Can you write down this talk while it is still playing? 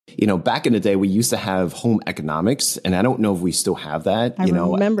back in the day, we used to have home economics, and I don't know if we still have that. I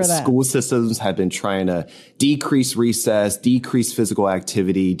remember that. School systems have been trying to decrease recess, decrease physical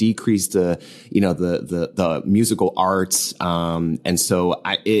activity, decrease the musical arts. And so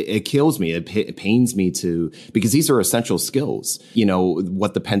it kills me. It pains me because these are essential skills.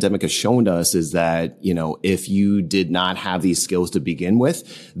 What the pandemic has shown us is that, if you did not have these skills to begin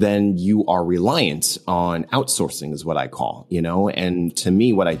with, then you are reliant on outsourcing is what I call, and to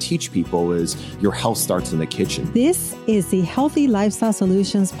me, what I teach people is your health starts in the kitchen. This is the Healthy Lifestyle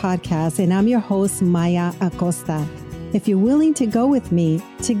Solutions podcast, and I'm your host, Maya Acosta. If you're willing to go with me,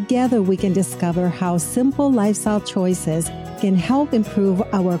 together we can discover how simple lifestyle choices can help improve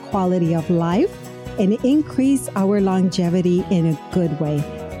our quality of life and increase our longevity in a good way.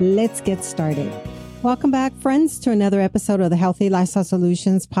 Let's get started. Welcome back, friends, to another episode of the Healthy Lifestyle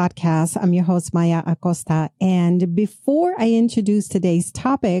Solutions podcast. I'm your host, Maya Acosta. And before I introduce today's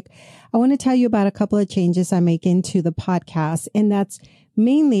topic, I want to tell you about a couple of changes I make into the podcast. And that's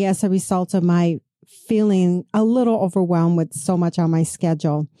mainly as a result of my feeling a little overwhelmed with so much on my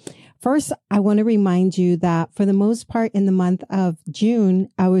schedule. First, I want to remind you that for the most part in the month of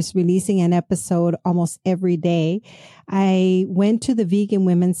June, I was releasing an episode almost every day. I went to the Vegan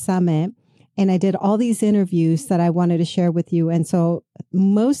Women's Summit and I did all these interviews that I wanted to share with you. And so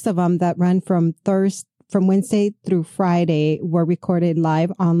most of them that run from Wednesday through Friday were recorded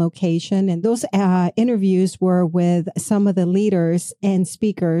live on location. And those interviews were with some of the leaders and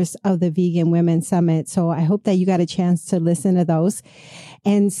speakers of the Vegan Women's Summit. So I hope that you got a chance to listen to those.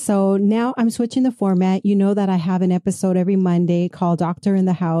 And so now I'm switching the format. You know that I have an episode every Monday called Doctor in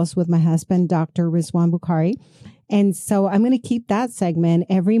the House with my husband, Dr. Rizwan Bukhari. And so I'm going to keep that segment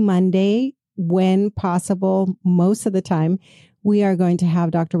every Monday when possible. Most of the time, we are going to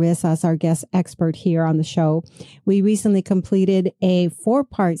have Dr. Riz as our guest expert here on the show. We recently completed a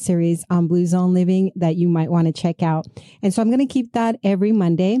 4-part series on Blue Zone Living that you might want to check out. And so I'm going to keep that every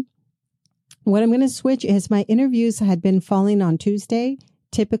Monday. What I'm going to switch is my interviews had been falling on Tuesday,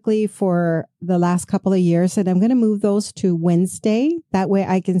 typically for the last couple of years. And I'm going to move those to Wednesday. That way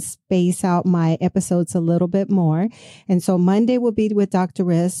I can space out my episodes a little bit more. And so Monday will be with Dr.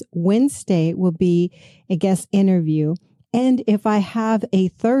 Riz. Wednesday will be a guest interview. And if I have a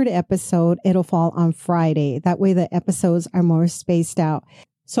third episode, it'll fall on Friday. That way the episodes are more spaced out.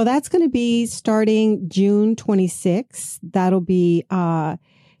 So that's going to be starting June 26th. That'll be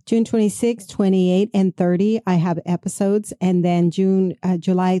June 26th, 28th, and 30th. I have episodes. And then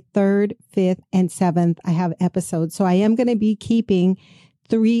July 3rd, 5th, and 7th, I have episodes. So I am going to be keeping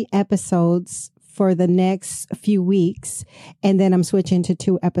 3 episodes for the next few weeks. And then I'm switching to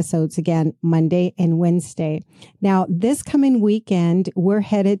 2 episodes again, Monday and Wednesday. Now, this coming weekend, we're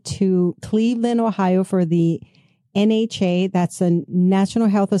headed to Cleveland, Ohio for the NHA. That's a National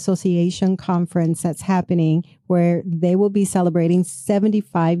Health Association conference that's happening where they will be celebrating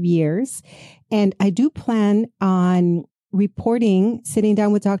 75 years. And I do plan on sitting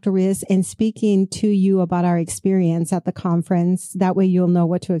down with Dr. Riz and speaking to you about our experience at the conference. That way you'll know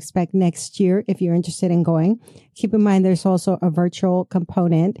what to expect next year if you're interested in going. Keep in mind, there's also a virtual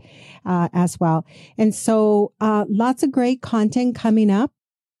component as well. And so lots of great content coming up.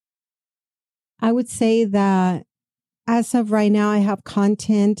 I would say that as of right now, I have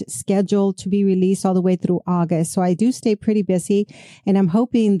content scheduled to be released all the way through August. So I do stay pretty busy. And I'm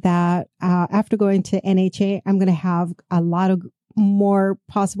hoping that after going to NHA, I'm going to have a lot of more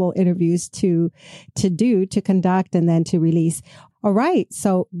possible interviews to conduct and then to release. All right.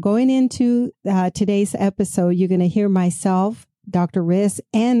 So going into today's episode, you're going to hear myself, Dr. Riz,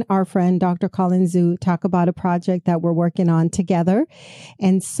 and our friend, Dr. Colin Zhu, talk about a project that we're working on together.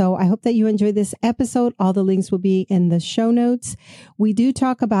 And so I hope that you enjoy this episode. All the links will be in the show notes. We do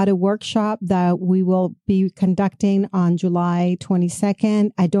talk about a workshop that we will be conducting on July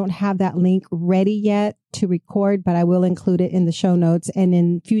 22nd. I don't have that link ready yet to record, but I will include it in the show notes and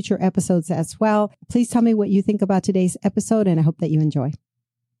in future episodes as well. Please tell me what you think about today's episode, and I hope that you enjoy.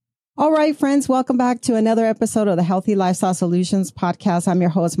 All right, friends, welcome back to another episode of the Healthy Lifestyle Solutions podcast. I'm your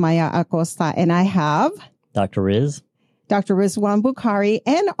host, Maya Acosta, and I have Dr. Riz. Dr. Rizwan Bukhari,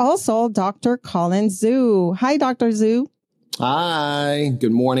 and also Dr. Colin Zhu. Hi, Dr. Zhu. Hi.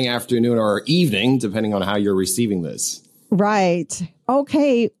 Good morning, afternoon, or evening, depending on how you're receiving this. Right.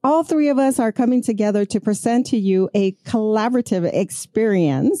 Okay. All 3 of us are coming together to present to you a collaborative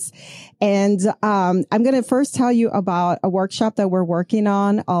experience. And I'm going to first tell you about a workshop that we're working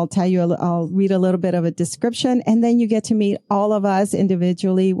on. I'll read a little bit of a description, and then you get to meet all of us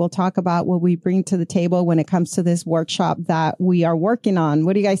individually. We'll talk about what we bring to the table when it comes to this workshop that we are working on.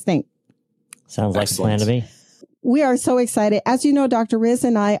 What do you guys think? Sounds like a plan to me. We are so excited. As you know, Dr. Riz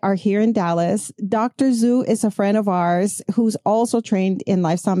and I are here in Dallas. Dr. Zhu is a friend of ours who's also trained in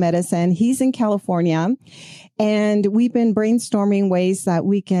lifestyle medicine. He's in California, and we've been brainstorming ways that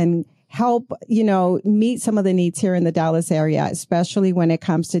we can help, meet some of the needs here in the Dallas area, especially when it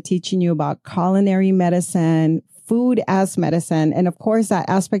comes to teaching you about culinary medicine, food as medicine, and of course, that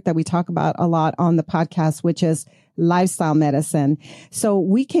aspect that we talk about a lot on the podcast, which is lifestyle medicine. So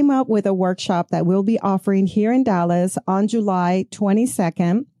we came up with a workshop that we'll be offering here in Dallas on July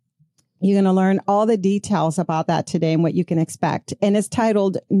 22nd. You're going to learn all the details about that today and what you can expect. And it's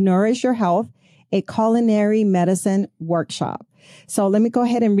titled Nourish Your Health, a Culinary Medicine Workshop. So let me go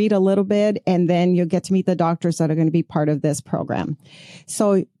ahead and read a little bit, and then you'll get to meet the doctors that are going to be part of this program.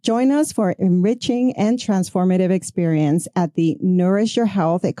 So join us for enriching and transformative experience at the Nourish Your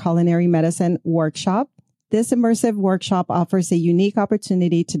Health, a Culinary Medicine Workshop. This immersive workshop offers a unique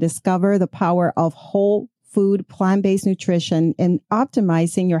opportunity to discover the power of whole food, plant-based nutrition in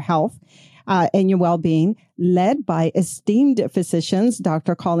optimizing your health and your well-being, led by esteemed physicians,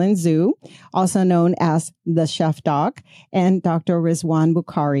 Dr. Colin Zhu, also known as the Chef Doc, and Dr. Rizwan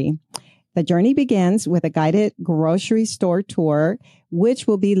Bukhari. The journey begins with a guided grocery store tour, which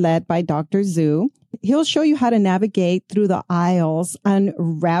will be led by Dr. Zhu. He'll show you how to navigate through the aisles,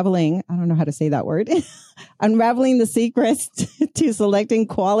 unraveling the secrets to selecting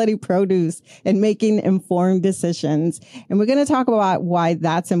quality produce and making informed decisions. And we're going to talk about why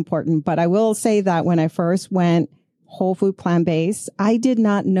that's important. But I will say that when I first went whole food plant-based, I did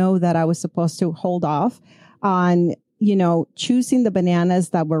not know that I was supposed to hold off on, choosing the bananas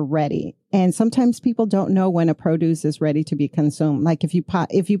that were ready. And sometimes people don't know when a produce is ready to be consumed. Like if you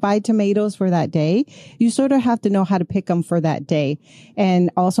buy tomatoes for that day, you sort of have to know how to pick them for that day. And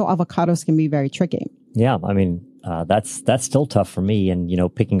also avocados can be very tricky. Yeah. I mean, that's still tough for me, and,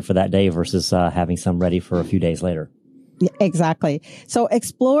 picking for that day versus having some ready for a few days later. Yeah, exactly. So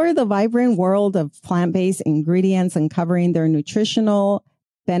explore the vibrant world of plant-based ingredients, uncovering their nutritional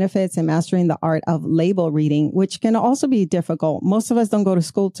benefits and mastering the art of label reading, which can also be difficult. Most of us don't go to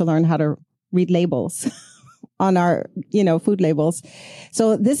school to learn how to read labels on our, food labels.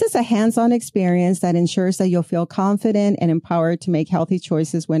 So this is a hands-on experience that ensures that you'll feel confident and empowered to make healthy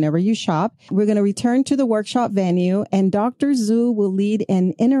choices whenever you shop. We're going to return to the workshop venue, and Dr. Zhu will lead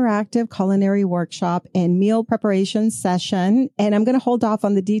an interactive culinary workshop and meal preparation session. And I'm going to hold off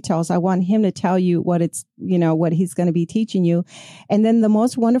on the details. I want him to tell you what what he's going to be teaching you. And then the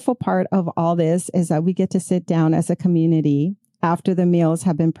most wonderful part of all this is that we get to sit down as a community after the meals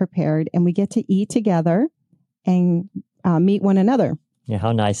have been prepared, and we get to eat together and meet one another. Yeah,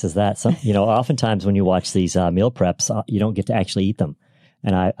 how nice is that? So, oftentimes when you watch these meal preps, you don't get to actually eat them.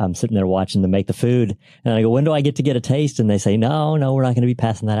 And I'm sitting there watching them make the food, and I go, when do I get to get a taste? And they say, no, we're not going to be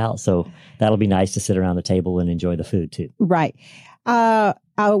passing that out. So that'll be nice to sit around the table and enjoy the food too. Right.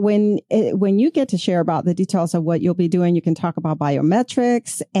 When you get to share about the details of what you'll be doing, you can talk about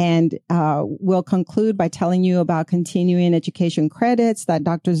biometrics, and we'll conclude by telling you about continuing education credits that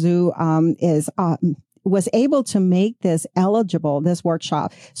Dr. Zhu was able to make this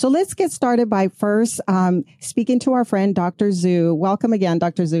workshop. So let's get started by first speaking to our friend, Dr. Zhu. Welcome again,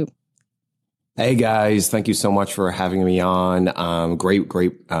 Dr. Zhu. Hey guys, thank you so much for having me on. Great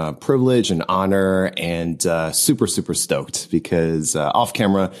privilege and honor, and super stoked because off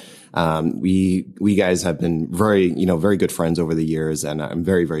camera, we guys have been very good friends over the years, and I'm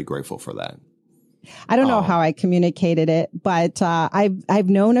very grateful for that. I don't know how I communicated it, but I've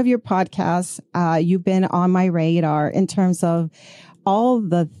known of your podcast. You've been on my radar in terms of all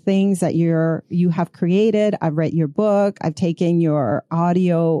the things that you have created. I've read your book. I've taken your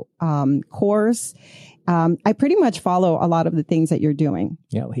audio course. I pretty much follow a lot of the things that you're doing.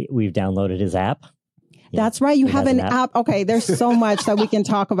 Yeah, we've downloaded his app. That's right. You have an app. Okay, there's so much that we can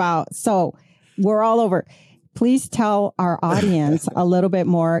talk about. So we're all over. Please tell our audience a little bit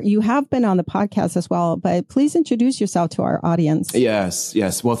more. You have been on the podcast as well, but please introduce yourself to our audience.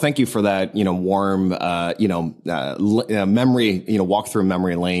 Yes. Well, thank you for that, warm, memory, walk through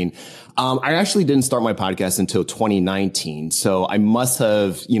memory lane. I actually didn't start my podcast until 2019. So I must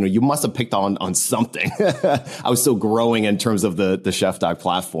have, you must have picked on something. I was still growing in terms of the Chef Doc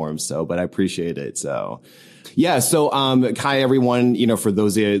platform. So, but I appreciate it. So. Yeah. So, hi, everyone. For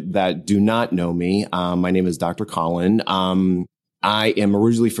those of you that do not know me, my name is Dr. Colin. I am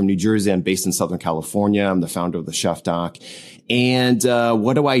originally from New Jersey. I'm based in Southern California. I'm the founder of the Chef Doc. And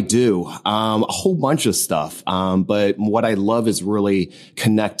what do I do? A whole bunch of stuff. But what I love is really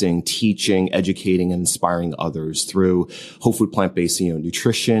connecting, teaching, educating, and inspiring others through whole food plant-based,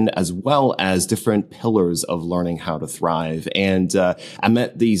 nutrition, as well as different pillars of learning how to thrive. And I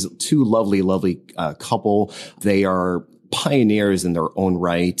met these two lovely couple. They are pioneers in their own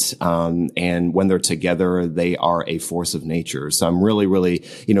right. And when they're together, they are a force of nature. So I'm really,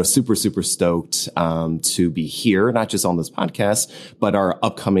 super stoked, to be here, not just on this podcast, but our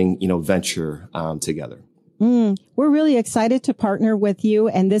upcoming, venture, together. We're really excited to partner with you.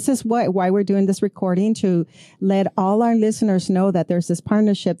 And this is why we're doing this recording, to let all our listeners know that there's this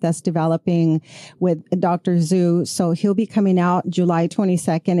partnership that's developing with Dr. Zhu. So he'll be coming out July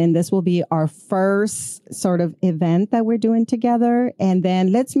 22nd, and this will be our first sort of event that we're doing together. And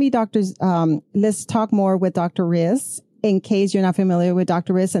then let's talk more with Dr. Riz, in case you're not familiar with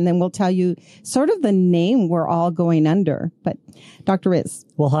Dr. Riz, and then we'll tell you sort of the name we're all going under. But Dr. Riz.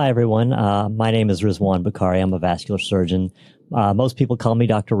 Well, hi, everyone. My name is Rizwan Bukhari. I'm a vascular surgeon. Most people call me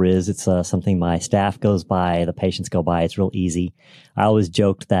Dr. Riz. It's something my staff goes by, the patients go by. It's real easy. I always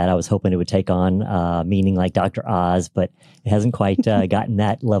joked that I was hoping it would take on meaning like Dr. Oz, but it hasn't quite gotten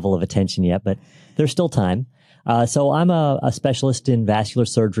that level of attention yet, but there's still time. So I'm a specialist in vascular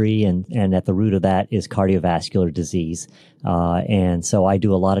surgery, and at the root of that is cardiovascular disease. And so I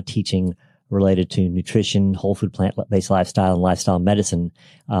do a lot of teaching related to nutrition, whole food plant-based lifestyle, and lifestyle medicine,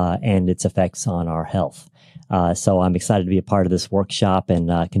 and its effects on our health. So I'm excited to be a part of this workshop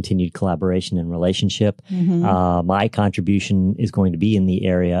and continued collaboration and relationship. My contribution is going to be in the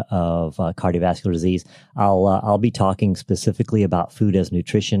area of cardiovascular disease. I'll be talking specifically about food as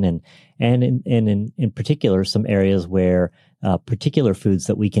nutrition, and in particular some areas where particular foods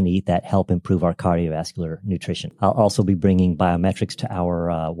that we can eat that help improve our cardiovascular nutrition. I'll also be bringing biometrics to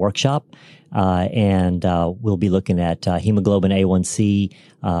our workshop, and we'll be looking at hemoglobin A1C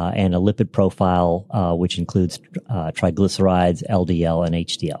and a lipid profile, which includes triglycerides, LDL, and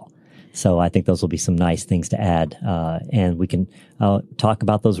HDL. So I think those will be some nice things to add, and we can talk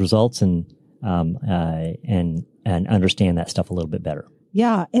about those results and understand that stuff a little bit better.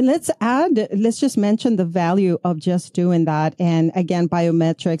 Yeah. And let's just mention the value of just doing that. And again,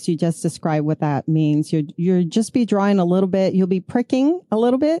 biometrics, you just described what that means. You'll just be drawing a little bit. You'll be pricking a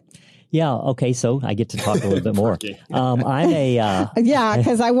little bit. Yeah. Okay. So I get to talk a little bit more. Yeah,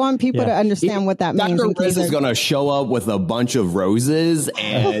 because I want people to understand what that means. Dr. Riz is going to show up with a bunch of roses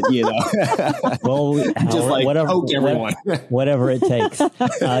and, well, just like poke everyone. Whatever it takes.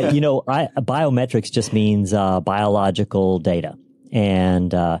 Biometrics just means biological data.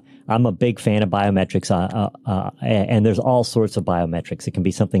 And I'm a big fan of biometrics, and there's all sorts of biometrics. It can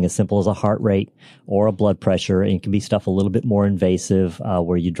be something as simple as a heart rate or a blood pressure, and it can be stuff a little bit more invasive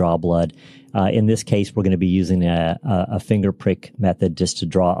where you draw blood. In this case, we're going to be using a finger prick method just to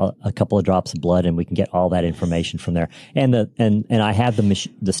draw a couple of drops of blood, and we can get all that information from there. And I have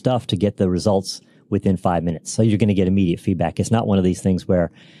the stuff to get the results within 5 minutes, so you're going to get immediate feedback. It's not one of these things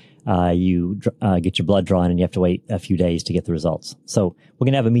where you get your blood drawn and you have to wait a few days to get the results. So we're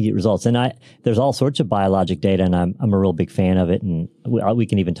going to have immediate results. And there's all sorts of biologic data, and I'm a real big fan of it. And we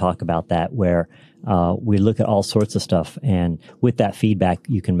can even talk about that, where we look at all sorts of stuff. And with that feedback,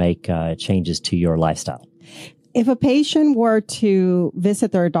 you can make changes to your lifestyle. If a patient were to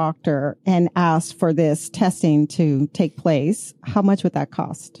visit their doctor and ask for this testing to take place, how much would that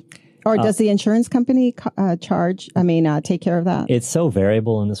cost? Or does the insurance company take care of that? It's so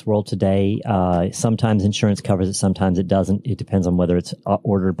variable in this world today. Sometimes insurance covers it, sometimes it doesn't. It depends on whether it's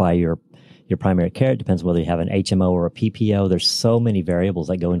ordered by your primary care. It depends whether you have an HMO or a PPO. There's so many variables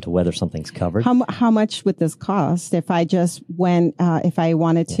that go into whether something's covered. How much would this cost if I just went, if I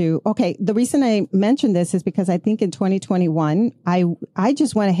wanted to? Okay, the reason I mentioned this is because I think in 2021, I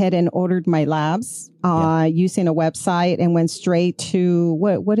just went ahead and ordered my labs using a website and went straight to,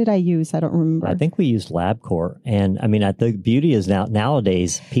 what did I use? I don't remember. I think we used LabCorp. And I mean, the beauty is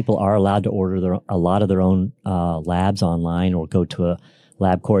nowadays people are allowed to order a lot of their own labs online or go to a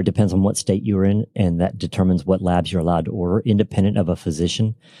LabCorp. It depends on what state you're in, and that determines what labs you're allowed to order, independent of a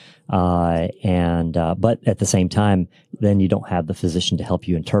physician. But at the same time, then you don't have the physician to help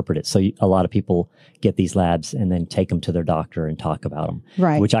you interpret it. So a lot of people get these labs and then take them to their doctor and talk about them,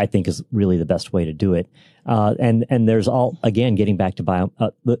 right? Which I think is really the best way to do it. And there's again, getting back to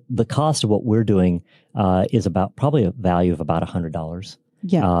the cost of what we're doing is about probably a value of about $100.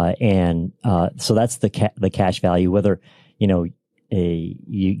 Yeah. So that's the cash value, whether,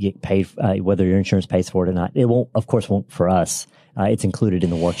 you get paid, whether your insurance pays for it or not. It won't for us. it's included in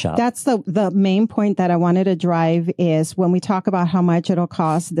the workshop. That's the main point that I wanted to drive is when we talk about how much it'll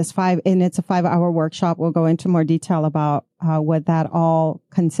cost it's a 5-hour workshop. We'll go into more detail about what that all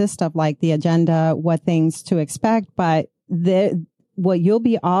consists of, like the agenda, what things to expect. But what you'll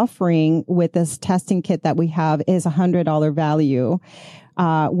be offering with this testing kit that we have is $100 value,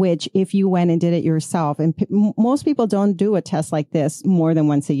 which if you went and did it yourself, and most people don't do a test like this more than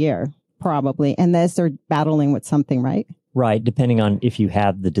once a year, probably, unless they're battling with something, right? Right. Depending on if you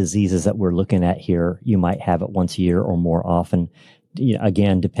have the diseases that we're looking at here, you might have it once a year or more often.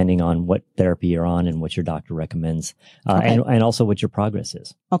 Again, depending on what therapy you're on and what your doctor recommends, and also what your progress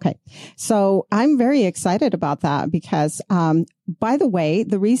is. Okay. So I'm very excited about that because, by the way,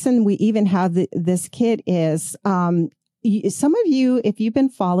 the reason we even have this kit is, some of you, if you've been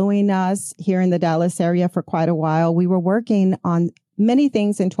following us here in the Dallas area for quite a while, we were working on many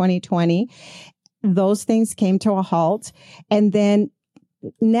things in 2020. Those things came to a halt. And then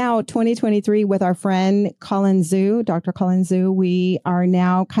now 2023 with our friend Colin Zhu, Dr. Colin Zhu, we are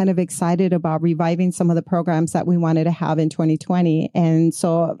now kind of excited about reviving some of the programs that we wanted to have in 2020. And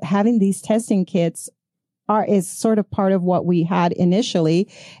so having these testing kits is sort of part of what we had initially.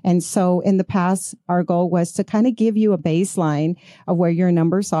 And so in the past, our goal was to kind of give you a baseline of where your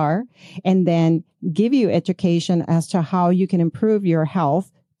numbers are and then give you education as to how you can improve your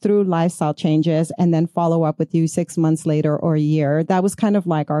health through lifestyle changes and then follow up with you 6 months later or a year. That was kind of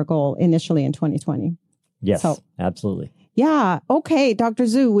like our goal initially in 2020. Yes, absolutely. Yeah. Okay. Dr.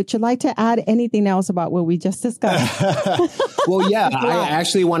 Zhu, would you like to add anything else about what we just discussed? Well, yeah, I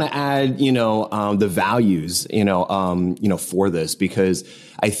actually want to add, the values, for this, because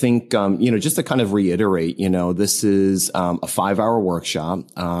I think, just to kind of reiterate, this is a 5-hour workshop.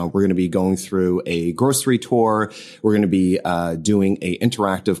 We're going to be going through a grocery tour. We're going to be doing a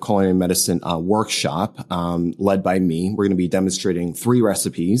interactive culinary medicine workshop led by me. We're going to be demonstrating 3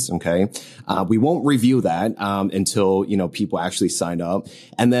 recipes. Okay. We won't review that until, people actually sign up.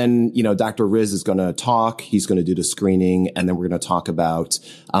 And then, Dr. Riz is going to talk. He's going to do the screening. And then we're going to talk about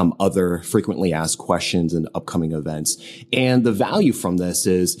other frequently asked questions and upcoming events. And the value from this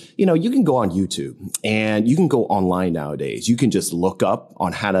is, you can go on YouTube and you can go online nowadays. You can just look up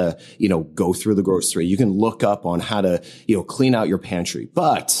on how to, go through the grocery. You can look up on how to, clean out your pantry.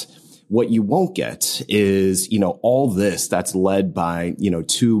 But what you won't get is, all this that's led by,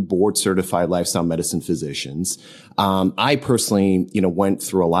 2 board certified lifestyle medicine physicians. I personally, went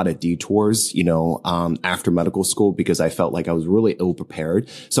through a lot of detours, after medical school because I felt like I was really ill prepared.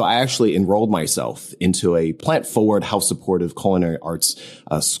 So I actually enrolled myself into a plant forward, health supportive culinary arts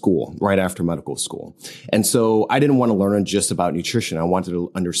school right after medical school. And so I didn't want to learn just about nutrition. I wanted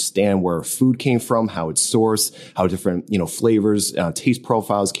to understand where food came from, how it's sourced, how different, flavors, taste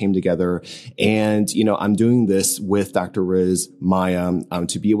profiles came together. And, I'm doing this with Dr. Riz, Maya,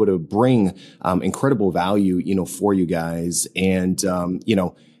 to be able to bring incredible value, for you guys. And,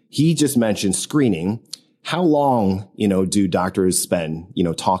 he just mentioned screening. How long, do doctors spend,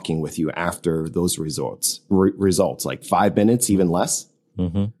 talking with you after those results, like 5 minutes, even less,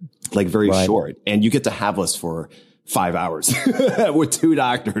 like very short. And you get to have us for 5 hours with 2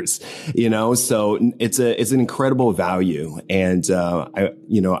 doctors, so it's an incredible value. And,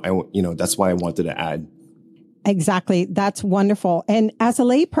 that's why I wanted to add. Exactly. That's wonderful. And as a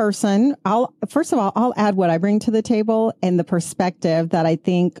lay person, I'll add what I bring to the table and the perspective that I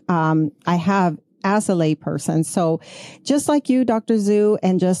think, I have as a lay person. So just like you, Dr. Zhu,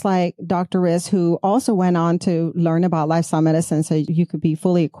 and just like Dr. Riz, who also went on to learn about lifestyle medicine, so you could be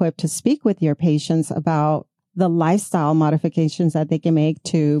fully equipped to speak with your patients about the lifestyle modifications that they can make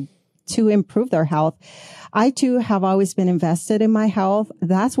to improve their health. I too have always been invested in my health.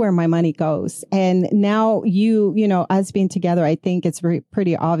 That's where my money goes. And now us being together, I think it's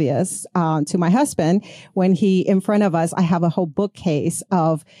pretty obvious, to my husband when in front of us, I have a whole bookcase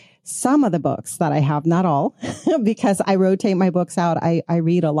of some of the books that I have, not all, because I rotate my books out. I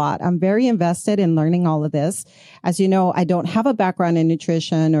read a lot. I'm very invested in learning all of this. As you know, I don't have a background in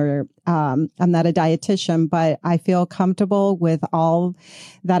nutrition or I'm not a dietitian, but I feel comfortable with all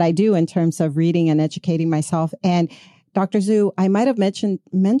that I do in terms of reading and educating myself. And Dr. Zhu, I might have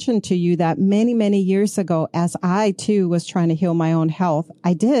mentioned to you that many, many years ago, as I too was trying to heal my own health,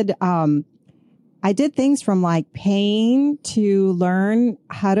 I did things from like paying to learn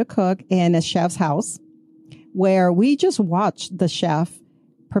how to cook in a chef's house where we just watched the chef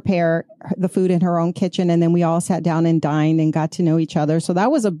prepare the food in her own kitchen. And then we all sat down and dined and got to know each other. So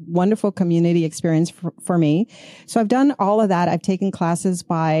that was a wonderful community experience for me. So I've done all of that. I've taken classes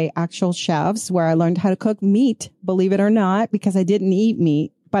by actual chefs where I learned how to cook meat, believe it or not, because I didn't eat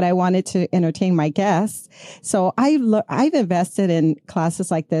meat but I wanted to entertain my guests. So I've invested in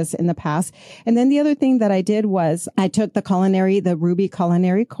classes like this in the past. And then the other thing that I did was I took the Ruby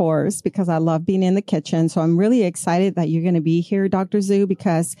Culinary course because I love being in the kitchen. So I'm really excited that you're going to be here, Dr. Zhu,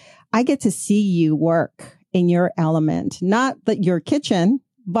 because I get to see you work in your element, not that your kitchen,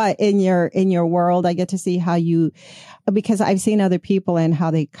 but in your world. I get to see how you, because I've seen other people and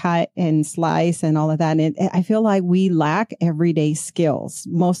how they cut and slice and all of that. And I feel like we lack everyday skills.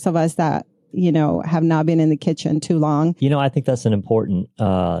 Most of us that, have not been in the kitchen too long. I think that's an important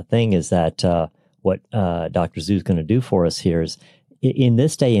thing is that what Dr. Zhu is going to do for us here is in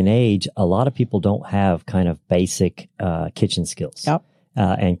this day and age, a lot of people don't have kind of basic kitchen skills. Yep.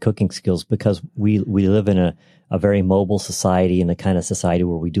 And cooking skills because we live in a very mobile society and the kind of society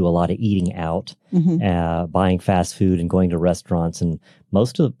where we do a lot of eating out, buying fast food and going to restaurants. And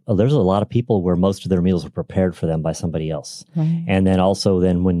there's a lot of people where most of their meals are prepared for them by somebody else. Right. And then also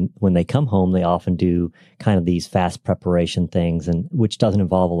when they come home, they often do kind of these fast preparation things and which doesn't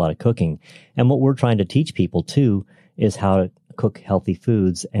involve a lot of cooking. And what we're trying to teach people too is how to cook healthy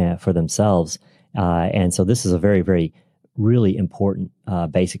foods for themselves. And so this is a very, very really important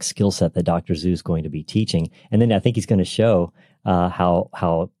basic skill set that Dr. Zhu is going to be teaching. And then I think he's going to show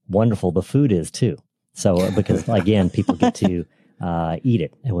how wonderful the food is too. So because again, people get to eat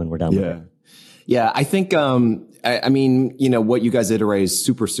it and when we're done with it. Yeah, I think, I mean, what you guys iterate is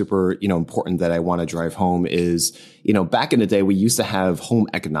super, super, important that I want to drive home is, back in the day, we used to have home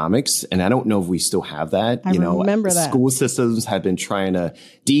economics, and I don't know if we still have that. I remember that. School systems have been trying to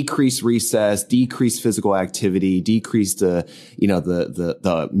decrease recess, decrease physical activity, decrease the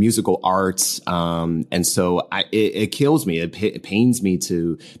musical arts. And so it kills me. It pains me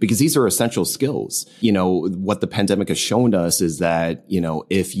because these are essential skills. What the pandemic has shown us is that,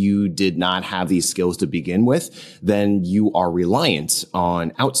 if you did not have these skills to begin with, then you are reliant on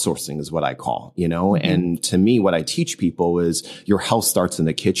outsourcing is what I call, and to me, what I teach people is your health starts in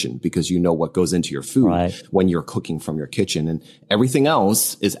the kitchen because you know what goes into your food when you're cooking from your kitchen and everything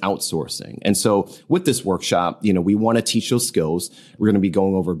else is outsourcing. And so with this workshop, we want to teach those skills. We're going to be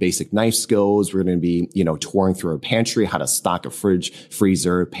going over basic knife skills. We're going to be, touring through a pantry, how to stock a fridge,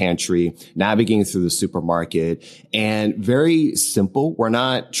 freezer, pantry, navigating through the supermarket, and very simple. We're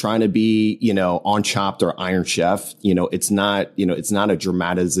not trying to be, on Chopped or Iron Chef. It's not a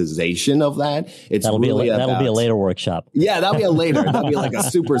dramatization of that. It's that'll be a later workshop. Yeah, that'll be that'll be like a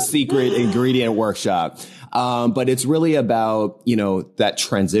super secret ingredient workshop. But it's really about, that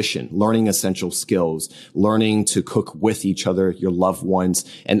transition, learning essential skills, learning to cook with each other, your loved ones,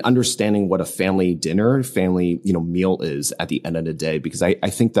 and understanding what a family dinner, meal is at the end of the day. Because I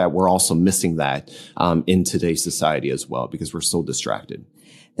think that we're also missing that, in today's society as well, because we're so distracted.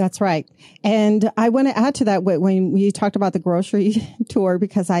 That's right. And I want to add to that when you talked about the grocery tour,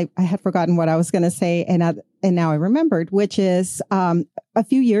 because I had forgotten what I was going to say. And now I remembered, which is a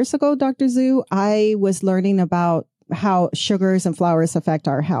few years ago, Dr. Zhu, I was learning about how sugars and flours affect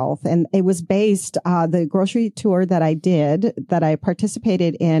our health. And it was based, the grocery tour that I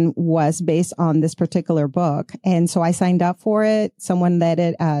participated in was based on this particular book. And so I signed up for it. Someone led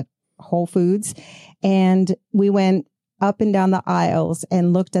it at Whole Foods. And we went up and down the aisles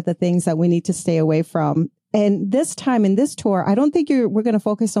and looked at the things that we need to stay away from. And this time in this tour, I don't think we're going to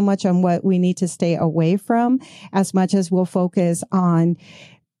focus so much on what we need to stay away from as much as we'll focus on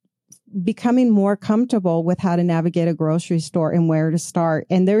becoming more comfortable with how to navigate a grocery store and where to start.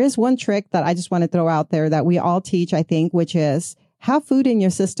 And there is one trick that I just want to throw out there that we all teach, I think, which is have food in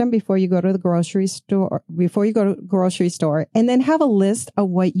your system before you go to the grocery store, and then have a list of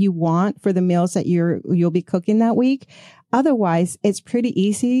what you want for the meals that you'll be cooking that week. Otherwise, it's pretty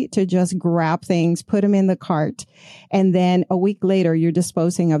easy to just grab things, put them in the cart, and then a week later you're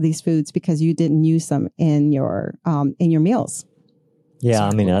disposing of these foods because you didn't use them in your meals. Yeah,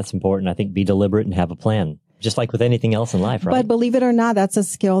 I mean, that's important. I think be deliberate and have a plan, just like with anything else in life, right? But believe it or not, that's a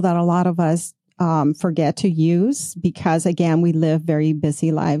skill that a lot of us forget to use because, again, we live very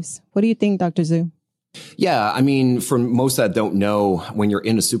busy lives. What do you think, Dr. Zhu? Yeah, I mean, for most that don't know, when you're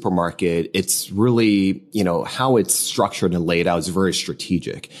in a supermarket, it's really, how it's structured and laid out is very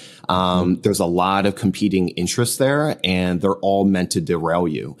strategic. There's a lot of competing interests there, and they're all meant to derail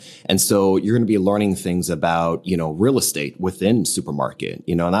you. And so you're going to be learning things about, real estate within supermarket,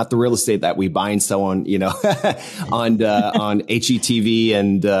 not the real estate that we buy and sell on, on HGTV.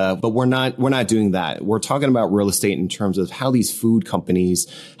 And, but we're not doing that. We're talking about real estate in terms of how these food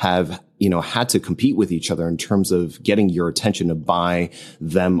companies have had to compete with each other in terms of getting your attention to buy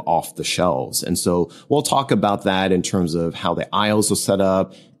them off the shelves. And so we'll talk about that in terms of how the aisles are set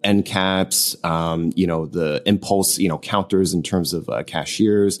up, end caps, the impulse, counters in terms of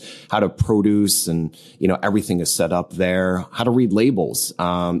cashiers, how to produce and, everything is set up there, how to read labels.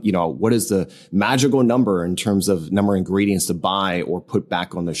 What is the magical number in terms of number of ingredients to buy or put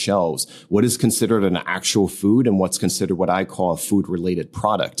back on the shelves? What is considered an actual food and what's considered what I call a food related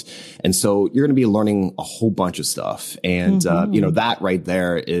product? And so you're going to be learning a whole bunch of stuff. And, that right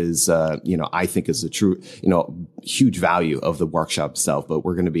there is, I think is a true, huge value of the workshop itself, but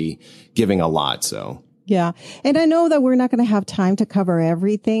we're going to be giving a lot. So. Yeah. And I know that we're not going to have time to cover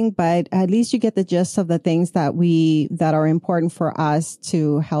everything, but at least you get the gist of the things that are important for us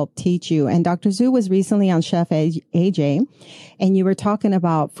to help teach you. And Dr. Zhu was recently on Chef AJ, and you were talking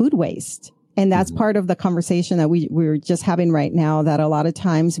about food waste. And that's part of the conversation that we're just having right now, that a lot of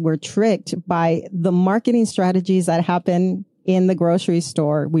times we're tricked by the marketing strategies that happen in the grocery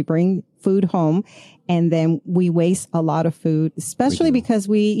store. We bring food home and then we waste a lot of food, especially because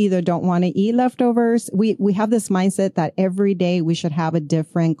we either don't want to eat leftovers. We have this mindset that every day we should have a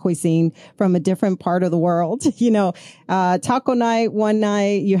different cuisine from a different part of the world. Taco night, one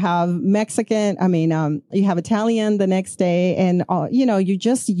night, you have Mexican, you have Italian the next day. And, you're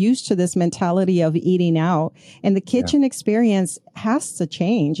just used to this mentality of eating out. And the kitchen experience has to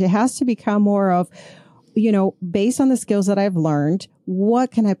change. It has to become more of, based on the skills that I've learned,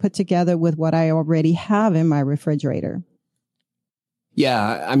 what can I put together with what I already have in my refrigerator?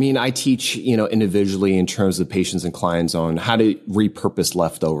 Yeah. I teach, individually in terms of patients and clients on how to repurpose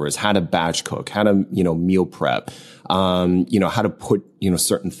leftovers, how to batch cook, how to, meal prep, how to put,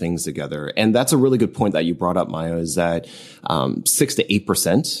 certain things together. And that's a really good point that you brought up, Maya, is that 6 to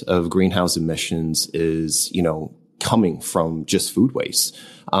 8% of greenhouse emissions is, coming from just food waste.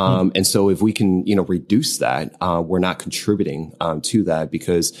 And so if we can, reduce that, we're not contributing to that,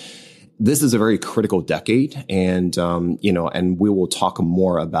 because this is a very critical decade. And, and we will talk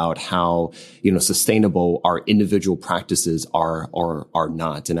more about how, sustainable our individual practices are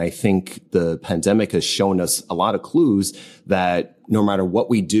not. And I think the pandemic has shown us a lot of clues that no matter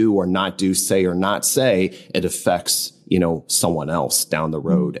what we do or not do, say or not say, it affects someone else down the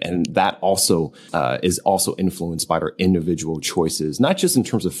road. And that also is also influenced by our individual choices, not just in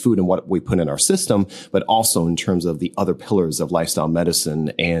terms of food and what we put in our system, but also in terms of the other pillars of lifestyle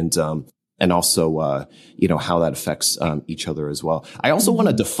medicine and also, how that affects each other as well. I also want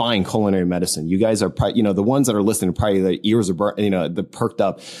to define culinary medicine. You guys are probably, the ones that are listening, probably the ears are, the perked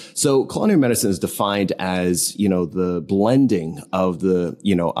up. So culinary medicine is defined as, the blending of the,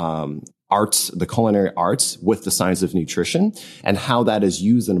 arts, the culinary arts with the science of nutrition and how that is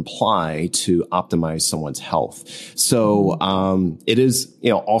used and applied to optimize someone's health. So, it is,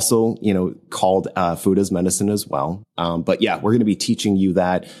 also, called, food as medicine as well. But yeah, we're going to be teaching you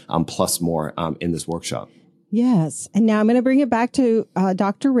that, plus more, in this workshop. Yes. And now I'm going to bring it back to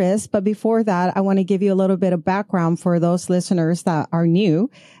Dr. Riss. But before that, I want to give you a little bit of background for those listeners that are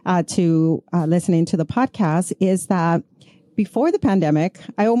new to listening to the podcast, is that before the pandemic,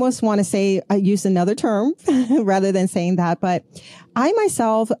 I almost want to say, I use another term rather than saying that, but I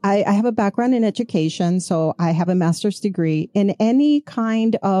myself, I have a background in education. So I have a master's degree in any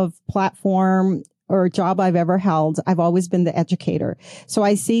kind of platform or job I've ever held. I've always been the educator. So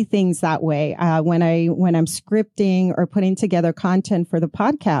I see things that way. When I'm scripting or putting together content for the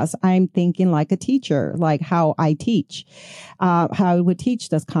podcast, I'm thinking like a teacher, like how I teach, how I would teach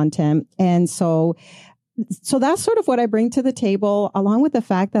this content. And so that's sort of what I bring to the table, along with the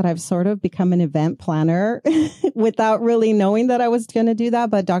fact that I've sort of become an event planner without really knowing that I was going to do that.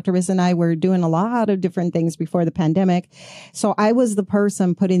 But Dr. Riss and I were doing a lot of different things before the pandemic. So I was the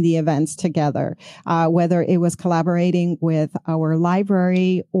person putting the events together, whether it was collaborating with our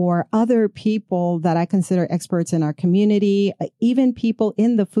library or other people that I consider experts in our community, even people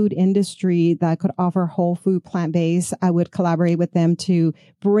in the food industry that could offer whole food plant-based. I would collaborate with them to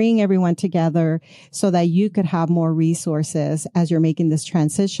bring everyone together so that you could have more resources as you're making this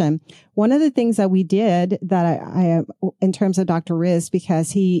transition. One of the things that we did that I in terms of Dr. Riss,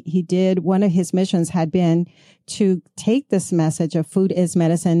 because he did, one of his missions had been to take this message of food is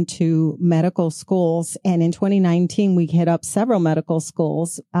medicine to medical schools. And in 2019, we hit up several medical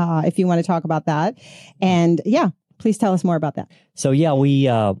schools, if you want to talk about that. And please tell us more about that. So we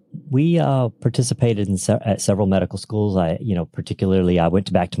participated in at several medical schools. Particularly I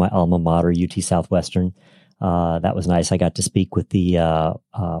went back to my alma mater, UT Southwestern. That was nice. I got to speak with the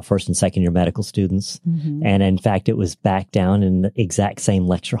first and second year medical students. Mm-hmm. And in fact, it was back down in the exact same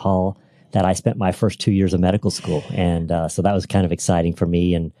lecture hall that I spent my first 2 years of medical school. And so that was kind of exciting for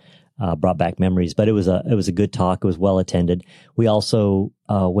me and brought back memories. But it was a good talk. It was well attended. We also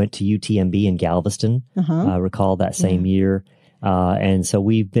went to UTMB in Galveston. Uh-huh. I recall that same year. And so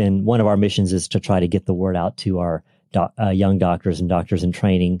one of our missions is to try to get the word out to our young doctors and doctors in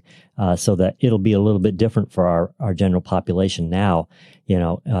training, so that it'll be a little bit different for our general population now.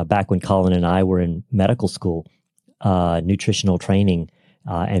 Back when Colin and I were in medical school, nutritional training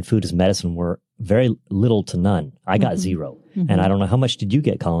and food as medicine were very little to none. I got 0. And I don't know, how much did you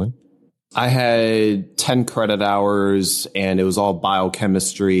get, Colin? I had 10 credit hours, and it was all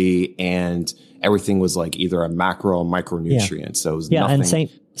biochemistry, and everything was like either a macro or micronutrient. So it was nothing. And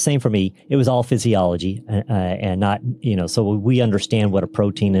same for me. It was all physiology, and not, so we understand what a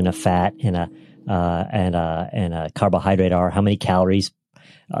protein and a fat and a carbohydrate are, how many calories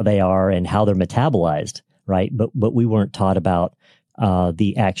they are, and how they're metabolized, right? But we weren't taught about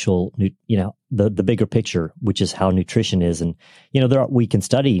the actual, the bigger picture, which is how nutrition is. And, we can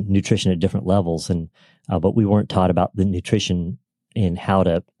study nutrition at different levels, but we weren't taught about the nutrition in how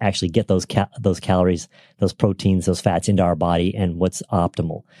to actually get those calories, those proteins, those fats into our body, and what's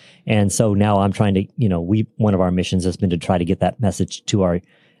optimal. And so now I'm trying to, one of our missions has been to try to get that message to our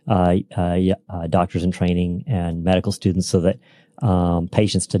doctors in training and medical students, so that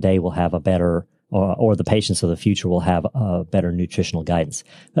patients today will have a better, or the patients of the future will have a better nutritional guidance.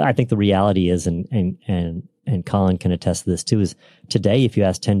 But I think the reality is, and Colin can attest to this too, is today, if you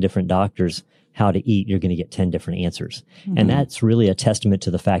ask 10 different doctors how to eat, you're going to get 10 different answers. And that's really a testament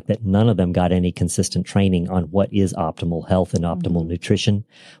to the fact that none of them got any consistent training on what is optimal health and optimal nutrition,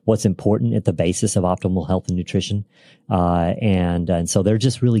 what's important at the basis of optimal health and nutrition. And so they're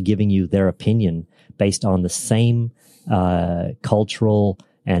just really giving you their opinion based on the same cultural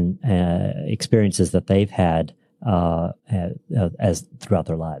and experiences that they've had as throughout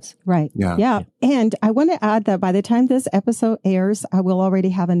their lives. Right. Yeah. And I want to add that by the time this episode airs, I will already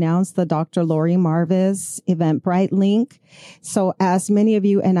have announced the Dr. Lori Marvis Eventbrite link. So as many of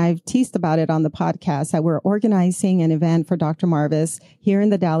you, and I've teased about it on the podcast, that we're organizing an event for Dr. Marvis here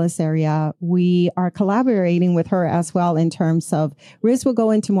in the Dallas area. We are collaborating with her as well in terms of, Riz will go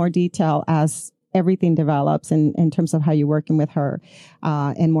into more detail as everything develops in terms of how you're working with her,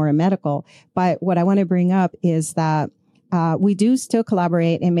 and more in medical. But what I want to bring up is that we do still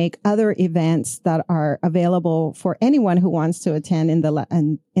collaborate and make other events that are available for anyone who wants to attend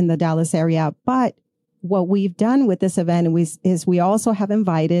in the Dallas area. But what we've done with this event is we also have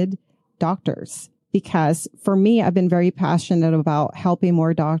invited doctors, because for me, I've been very passionate about helping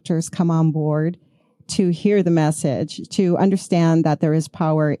more doctors come on board to hear the message, to understand that there is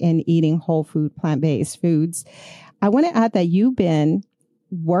power in eating whole food, plant-based foods. I want to add that you've been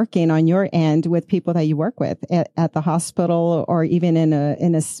working on your end with people that you work with at the hospital, or even in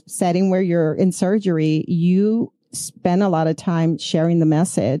a setting where you're in surgery. You spend a lot of time sharing the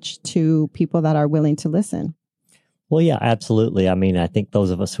message to people that are willing to listen. Well, yeah, absolutely. I mean, I think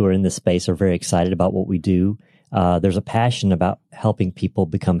those of us who are in this space are very excited about what we do. There's a passion about helping people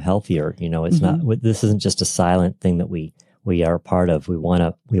become healthier. It's not, this isn't just a silent thing that we are a part of. We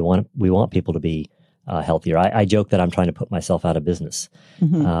want people to be healthier. I joke that I'm trying to put myself out of business.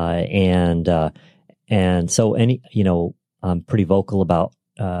 And so I'm pretty vocal about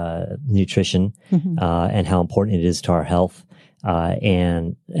nutrition and how important it is to our health.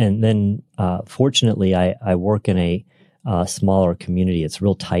 And then fortunately, I work in a smaller community. It's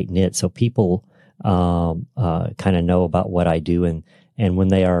real tight knit. So people kind of know about what I do, and when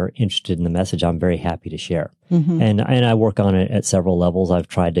they are interested in the message, I'm very happy to share. And I work on it at several levels. I've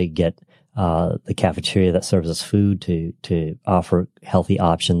tried to get the cafeteria that serves us food to offer healthy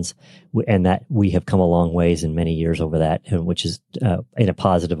options, and that we have come a long ways in many years over that, which is in a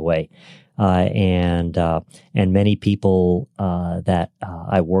positive way. And many people that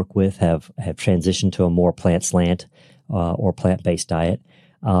I work with have transitioned to a more plant slant or plant-based diet.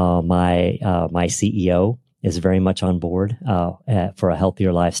 My CEO is very much on board for a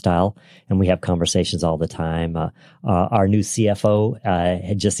healthier lifestyle, and we have conversations all the time. Our new CFO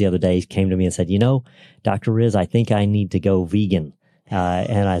had just the other day came to me and said, Dr. Riz, I think I need to go vegan.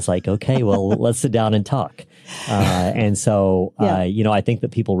 And I was like, okay, well, let's sit down and talk. And so, I think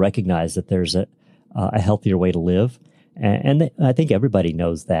that people recognize that there's a healthier way to live. And I think everybody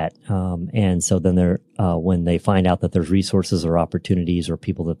knows that. And so then when they find out that there's resources or opportunities or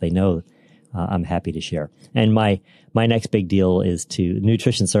people that they know, I'm happy to share. And my next big deal is to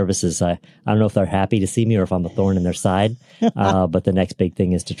nutrition services. I don't know if they're happy to see me or if I'm a thorn in their side. But the next big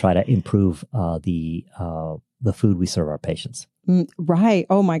thing is to try to improve the food we serve our patients. Right.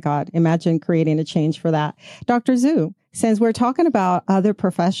 Oh my God. Imagine creating a change for that. Dr. Zhu, since we're talking about other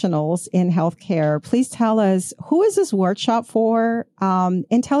professionals in healthcare, please tell us, who is this workshop for?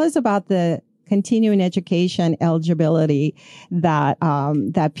 And tell us about the continuing education eligibility that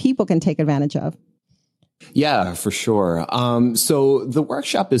people can take advantage of. Yeah, for sure. So the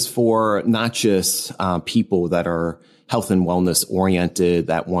workshop is for not just people that are health and wellness oriented,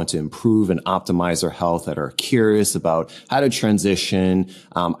 that want to improve and optimize their health, that are curious about how to transition.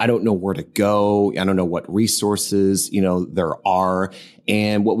 I don't know where to go. I don't know what resources, there are.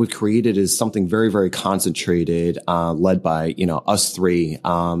 And what we've created is something very, very concentrated, led by, us three.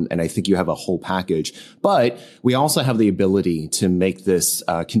 And I think you have a whole package, but we also have the ability to make this,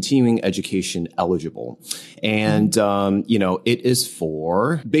 continuing education eligible. And, it is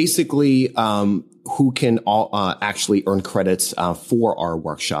for basically, who can actually earn credits for our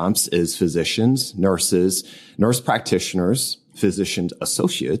workshops is physicians, nurses, nurse practitioners, physician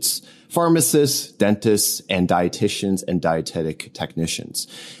associates, pharmacists, dentists, and dietitians and dietetic technicians.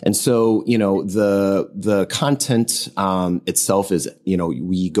 And so, the content itself is,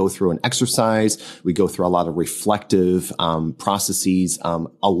 we go through an exercise, we go through a lot of reflective processes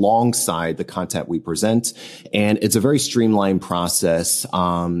alongside the content we present. And it's a very streamlined process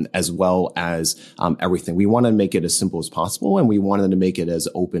as well as everything. We want to make it as simple as possible, and we wanted to make it as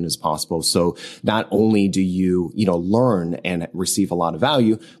open as possible. So not only do you, learn and receive a lot of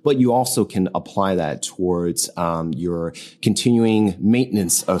value, but you also can apply that towards your continuing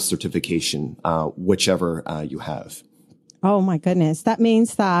maintenance of certification, whichever you have. Oh my goodness. That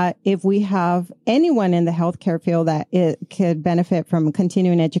means that if we have anyone in the healthcare field that it could benefit from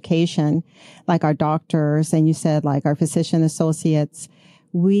continuing education, like our doctors, and you said like our physician associates,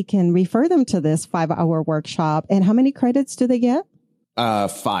 we can refer them to this 5-hour workshop. And how many credits do they get?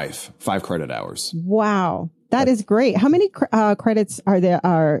 5 credit hours. Wow. That is great. How many credits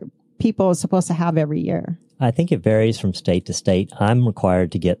are people supposed to have every year? I think it varies from state to state. I'm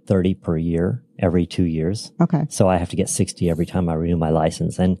required to get 30 per year every 2 years. Okay. So I have to get 60 every time I renew my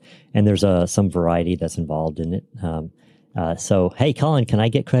license. And there's some variety that's involved in it. So, hey, Colin, can I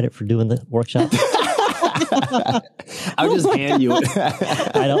get credit for doing the workshop? I'll just hand you it.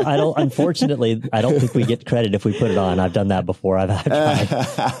 Unfortunately, I don't think we get credit if we put it on. I've done that before. I've tried.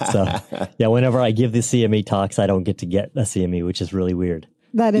 So, yeah, whenever I give the CME talks, I don't get a CME, which is really weird.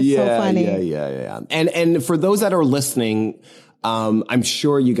 That is so funny. Yeah. And for those that are listening, I'm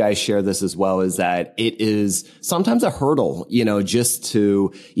sure you guys share this as well, is that it is sometimes a hurdle, just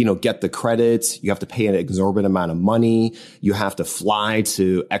to, get the credits. You have to pay an exorbitant amount of money. You have to fly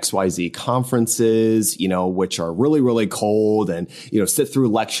to XYZ conferences, which are really, really cold, and, sit through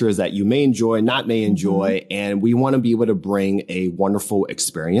lectures that you may enjoy, not may enjoy. Mm-hmm. And we want to be able to bring a wonderful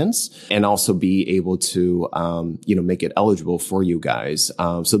experience and also be able to, make it eligible for you guys.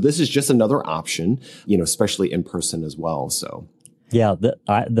 So this is just another option, especially in person as well. So. Yeah,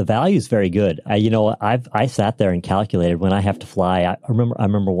 the value is very good. I sat there and calculated when I have to fly. I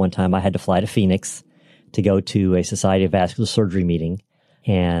remember one time I had to fly to Phoenix to go to a Society of Vascular Surgery meeting,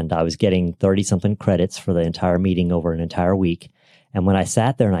 and I was getting 30-something credits for the entire meeting over an entire week. And when I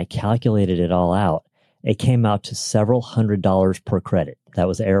sat there and I calculated it all out, it came out to several $100s per credit. That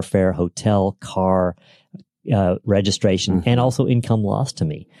was airfare, hotel, car, registration, and also income lost to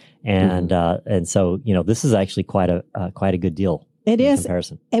me. And so, this is actually quite a good deal. It is.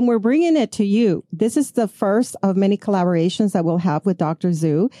 Comparison. And we're bringing it to you. This is the first of many collaborations that we'll have with Dr.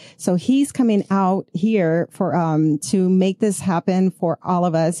 Zhu. So he's coming out here for, to make this happen for all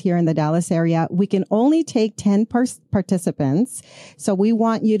of us here in the Dallas area. We can only take 10 participants. So we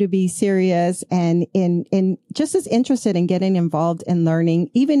want you to be serious and in just as interested in getting involved in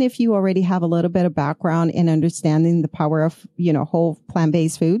learning, even if you already have a little bit of background in understanding the power of, whole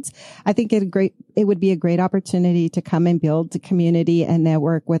plant-based foods. I think it would be a great opportunity to come and build the community and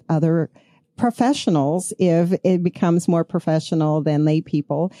network with other professionals if it becomes more professional than lay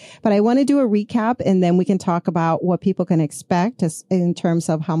people. But I want to do a recap, and then we can talk about what people can expect in terms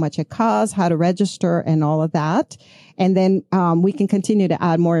of how much it costs, how to register, and all of that. And then we can continue to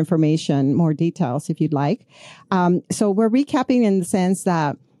add more information, more details if you'd like. So we're recapping in the sense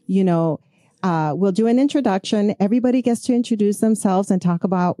that, we'll do an introduction. Everybody gets to introduce themselves and talk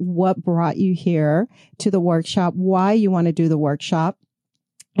about what brought you here to the workshop, why you want to do the workshop,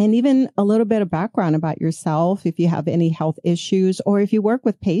 and even a little bit of background about yourself, if you have any health issues or if you work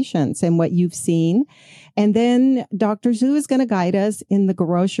with patients and what you've seen. And then Dr. Zhu is going to guide us in the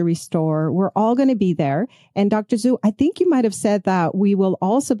grocery store. We're all going to be there. And Dr. Zhu, I think you might have said that we will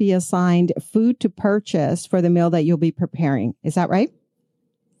also be assigned food to purchase for the meal that you'll be preparing. Is that right?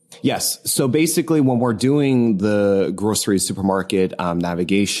 Yes. So basically, when we're doing the grocery supermarket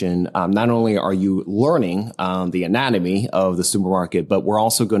navigation, not only are you learning the anatomy of the supermarket, but we're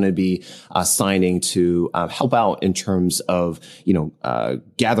also going to be assigning to help out in terms of,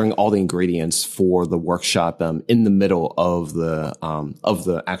 gathering all the ingredients for the workshop in the middle of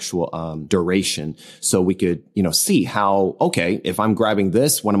the actual duration. So we could, see how, okay, if I'm grabbing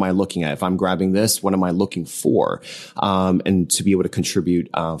this, what am I looking at? If I'm grabbing this, what am I looking for? And to be able to contribute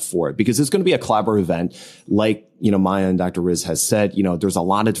for it, because it's going to be a collaborative event. Like, Maya and Dr. Riz has said, there's a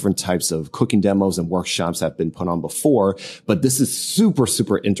lot of different types of cooking demos and workshops that have been put on before, but this is super,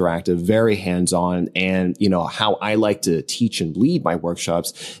 super interactive, very hands-on. And, how I like to teach and lead my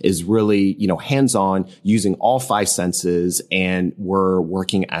workshops is really, hands-on, using all five senses, and we're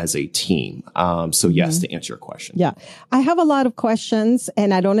working as a team. So yes, to answer your question. Yeah. I have a lot of questions,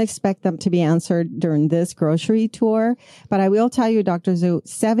 and I don't expect them to be answered during this grocery tour, but I will tell you, Dr. Zhu,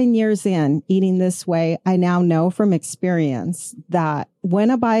 7 years in eating this way, I now know from experience that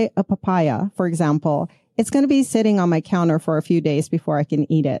when I buy a papaya, for example, it's going to be sitting on my counter for a few days before I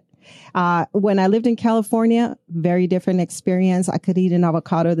can eat it. When I lived in California, very different experience. I could eat an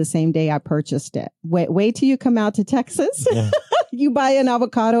avocado the same day I purchased it. Wait till you come out to Texas. Yeah. You buy an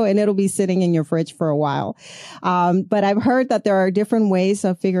avocado and it'll be sitting in your fridge for a while. But I've heard that there are different ways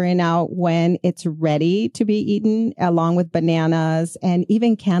of figuring out when it's ready to be eaten, along with bananas and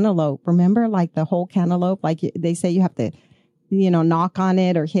even cantaloupe. Remember, like the whole cantaloupe, like they say you have to knock on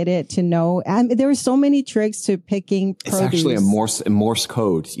it or hit it to know. And there are so many tricks to picking produce. It's actually a Morse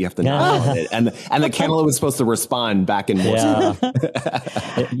code. You have to knock on it. And the cantaloupe is supposed to respond back in Morse code.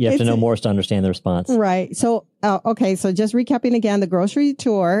 You have to know Morse to understand the response. Right. So, okay. So just recapping again, the grocery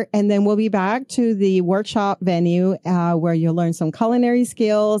tour, and then we'll be back to the workshop venue, where you'll learn some culinary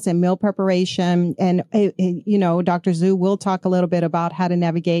skills and meal preparation. And, Dr. Zhu will talk a little bit about how to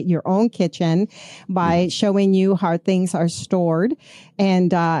navigate your own kitchen by showing you how things are stored.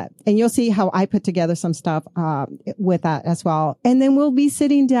 And you'll see how I put together some stuff, with that as well. And then we'll be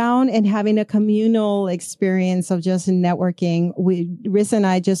sitting down and having a communal experience of just networking. Riz and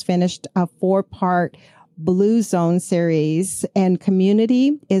I just finished a 4-part Blue Zone series, and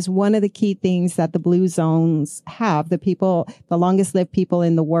community is one of the key things that the Blue Zones have. The longest lived people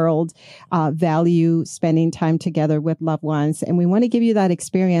in the world, value spending time together with loved ones. And we want to give you that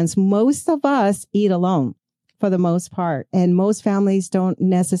experience. Most of us eat alone, for the most part. And most families don't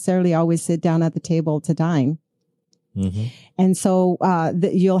necessarily always sit down at the table to dine. Mm-hmm. And so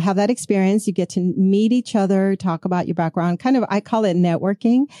you'll have that experience. You get to meet each other, talk about your background. I call it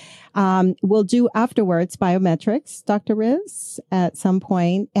networking. We'll do afterwards biometrics, Dr. Riz, at some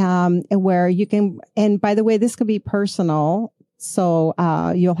point, where you can, and by the way, this could be personal. So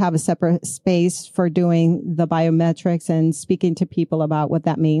you'll have a separate space for doing the biometrics and speaking to people about what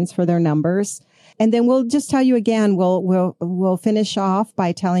that means for their numbers. And then we'll just tell you again, we'll finish off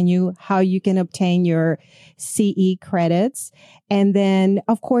by telling you how you can obtain your CE credits. And then,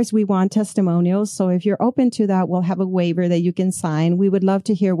 of course, we want testimonials. So if you're open to that, we'll have a waiver that you can sign. We would love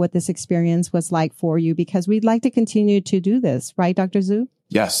to hear what this experience was like for you, because we'd like to continue to do this. Right, Dr. Zhu?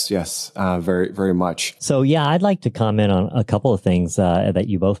 Yes. Very, very much. So, yeah, I'd like to comment on a couple of things that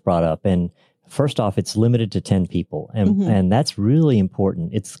you both brought up. And first off, it's limited to 10 people. And that's really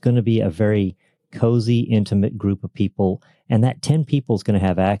important. It's going to be a very cozy, intimate group of people. And that 10 people is going to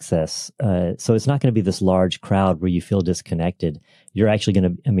have access. So it's not going to be this large crowd where you feel disconnected. You're actually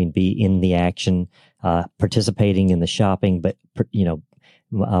going to, be in the action, participating in the shopping, but,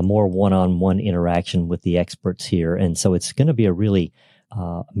 more one-on-one interaction with the experts here. And so it's going to be a really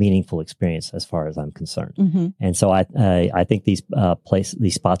meaningful experience as far as I'm concerned. Mm-hmm. And so I think these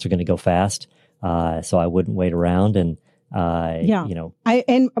spots are going to go fast. So I wouldn't wait around. And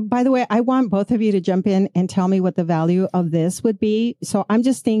and by the way, I want both of you to jump in and tell me what the value of this would be. So I'm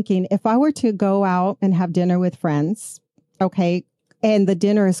just thinking, if I were to go out and have dinner with friends, okay, and the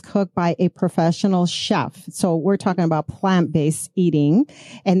dinner is cooked by a professional chef. So we're talking about plant-based eating,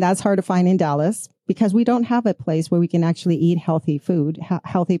 and that's hard to find in Dallas, because we don't have a place where we can actually eat healthy food,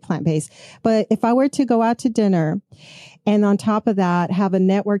 healthy plant-based. But if I were to go out to dinner and on top of that, have a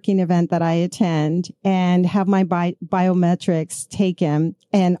networking event that I attend and have my biometrics taken,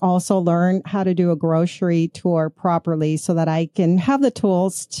 and also learn how to do a grocery tour properly so that I can have the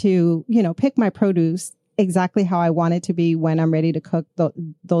tools to, pick my produce exactly how I want it to be when I'm ready to cook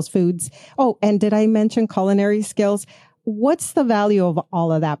those foods. Oh, and did I mention culinary skills? What's the value of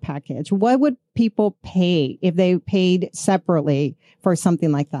all of that package? What would people pay if they paid separately for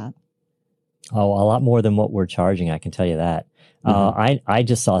something like that? Oh, a lot more than what we're charging, I can tell you that. Mm-hmm. I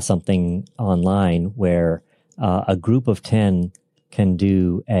just saw something online where a group of 10 can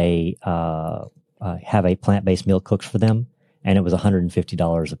do have a plant-based meal cooked for them, and it was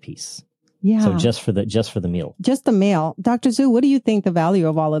 $150 a piece. Yeah. So just for the meal. Just the meal. Dr. Zhu, what do you think the value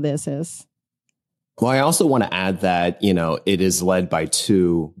of all of this is? Well, I also want to add that, it is led by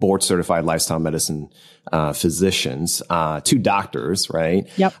 2 board certified lifestyle medicine physicians, 2 doctors, right?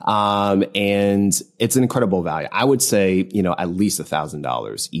 Yep. And it's an incredible value. I would say, at least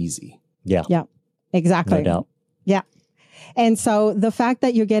 $1,000 easy. Yeah. Yeah, exactly. No doubt. Yeah. And so the fact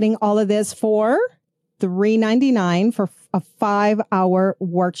that you're getting all of this for $399 for a 5-hour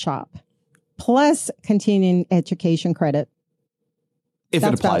workshop plus continuing education credit. If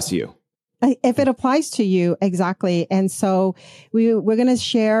it applies to you. If it applies to you, exactly. And so we're going to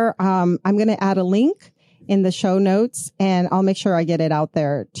share, I'm going to add a link in the show notes, and I'll make sure I get it out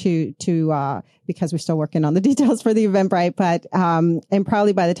there because we're still working on the details for the Eventbrite, but, and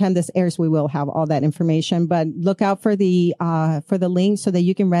probably by the time this airs, we will have all that information, but look out for the link so that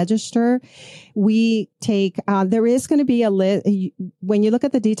you can register. We take, there is going to be a list. When you look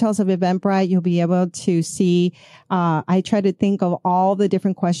at the details of Eventbrite, you'll be able to see, I try to think of all the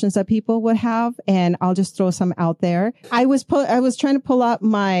different questions that people would have, and I'll just throw some out there. I was trying to pull up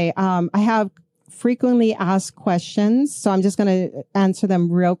my, I have frequently asked questions, so I'm just going to answer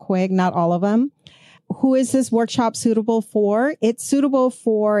them real quick, not all of them. Who is this workshop suitable for? It's suitable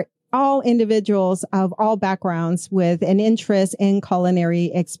for all individuals of all backgrounds with an interest in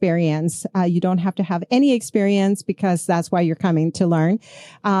culinary experience. You don't have to have any experience because that's why you're coming to learn.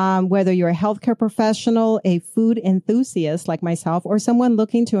 Whether you're a healthcare professional, a food enthusiast like myself, or someone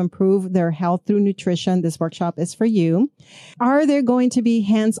looking to improve their health through nutrition, this workshop is for you. Are there going to be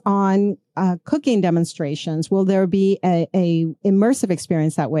hands-on cooking demonstrations? Will there be a immersive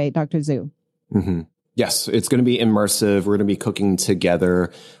experience that way, Dr. Zhu? Mm-hmm. Yes, it's going to be immersive. We're going to be cooking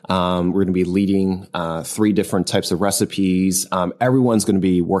together. We're going to be leading 3 different types of recipes. Everyone's going to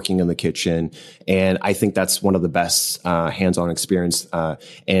be working in the kitchen. And I think that's one of the best hands-on experience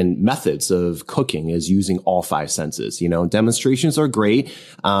and methods of cooking is using all 5 senses. Demonstrations are great,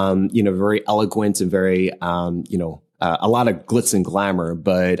 very eloquent and very, a lot of glitz and glamour,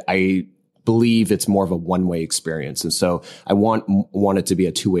 but I believe it's more of a one-way experience. And so I want it to be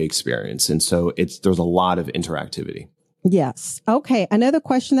a 2-way experience. And so there's a lot of interactivity. Yes. Okay. Another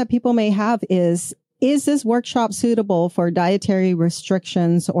question that people may have is this workshop suitable for dietary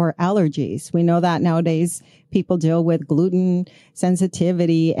restrictions or allergies? We know that nowadays people deal with gluten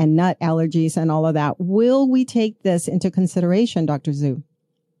sensitivity and nut allergies and all of that. Will we take this into consideration, Dr. Zhu?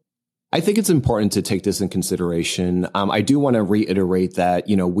 I think it's important to take this in consideration. I do want to reiterate that,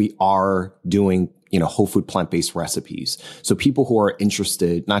 we are doing, whole food plant-based recipes. So people who are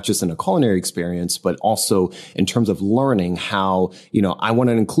interested, not just in a culinary experience, but also in terms of learning how, I want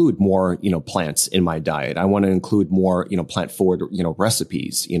to include more, plants in my diet. I want to include more, plant forward,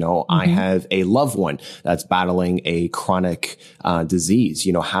 recipes. I have a loved one that's battling a chronic, disease.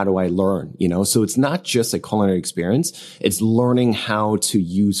 How do I learn? So it's not just a culinary experience. It's learning how to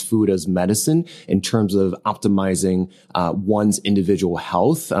use food as medicine in terms of optimizing, one's individual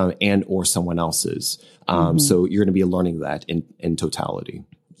health, and or someone else's. So you're going to be learning that in totality.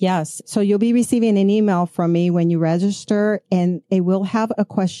 Yes. So you'll be receiving an email from me when you register, and it will have a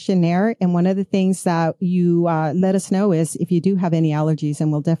questionnaire. And one of the things that you let us know is if you do have any allergies,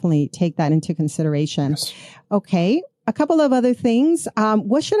 and we'll definitely take that into consideration. Yes. Okay. A couple of other things.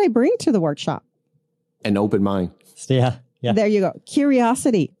 What should I bring to the workshop? An open mind. Yeah. There you go.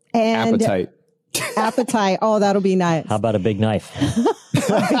 Curiosity. And appetite. Appetite. Oh, that'll be nice. How about a big knife?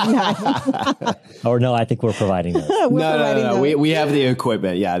 Or no, I think we're providing those. No. We have the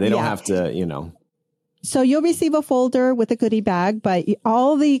equipment. Yeah, they don't have to, So you'll receive a folder with a goodie bag, but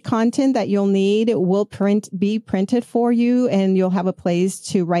all the content that you'll need will be printed for you, and you'll have a place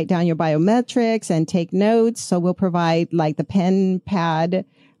to write down your biometrics and take notes. So we'll provide like the pen pad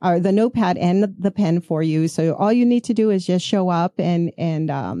or the notepad and the pen for you. So all you need to do is just show up and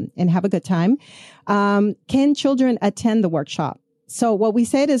have a good time. Can children attend the workshop? So what we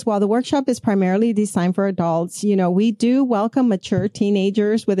said is while the workshop is primarily designed for adults, we do welcome mature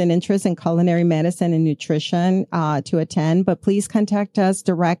teenagers with an interest in culinary medicine and nutrition to attend, but please contact us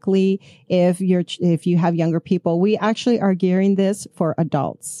directly if you have younger people. We actually are gearing this for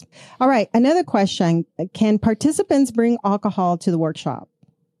adults. All right. Another question. Can participants bring alcohol to the workshop?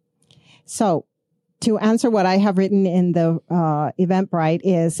 So to answer what I have written in the Eventbrite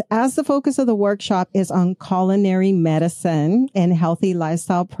is, as the focus of the workshop is on culinary medicine and healthy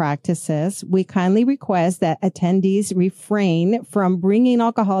lifestyle practices, we kindly request that attendees refrain from bringing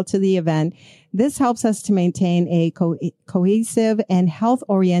alcohol to the event. This helps us to maintain a cohesive and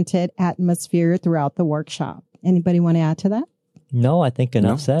health-oriented atmosphere throughout the workshop. Anybody want to add to that? No, I think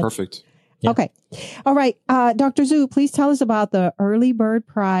enough said. Perfect. Yeah. Okay. All right. Dr. Zhu, please tell us about the early bird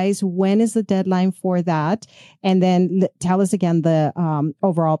prize. When is the deadline for that? And then tell us again the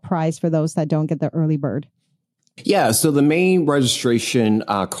overall price for those that don't get the early bird. Yeah, so the main registration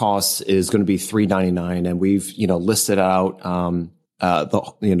cost is going to be $3.99, and we've listed out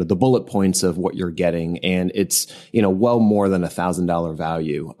the bullet points of what you're getting, and it's well more than $1,000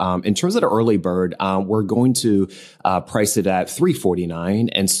 value. In terms of the early bird, we're going to price it at $349,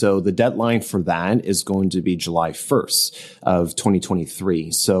 and so the deadline for that is going to be July 1st of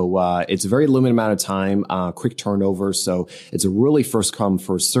 2023. So it's a very limited amount of time, quick turnover. So it's a really first come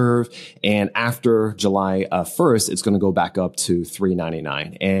first serve, and after July 1st, it's going to go back up to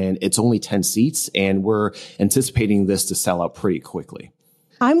 $399, and it's only 10 seats, and we're anticipating this to sell out pretty quickly.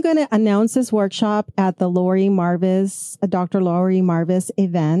 I'm going to announce this workshop at the Dr. Lori Marvis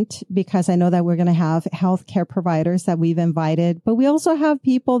event, because I know that we're going to have healthcare providers that we've invited, but we also have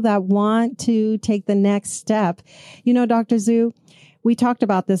people that want to take the next step. Dr. Zhu, we talked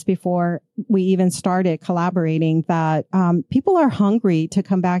about this before we even started collaborating, that people are hungry to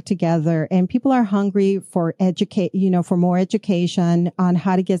come back together, and people are hungry for for more education on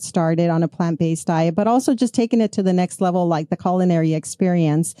how to get started on a plant-based diet, but also just taking it to the next level, like the culinary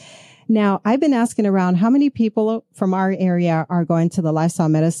experience. Now, I've been asking around how many people from our area are going to the Lifestyle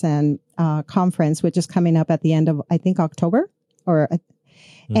Medicine conference, which is coming up at the end of, I think, October,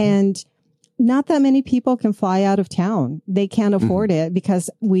 and not that many people can fly out of town. They can't afford it, because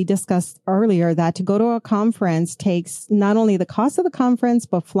we discussed earlier that to go to a conference takes not only the cost of the conference,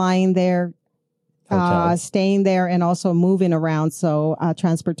 but flying there, staying there, and also moving around. So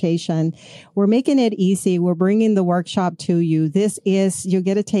transportation. We're making it easy. We're bringing the workshop to you. You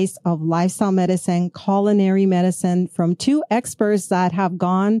get a taste of lifestyle medicine, culinary medicine from two experts that have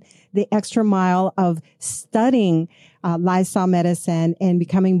gone the extra mile of studying lifestyle medicine and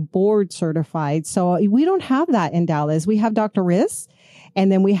becoming board certified. So we don't have that in Dallas. We have Dr. Riz,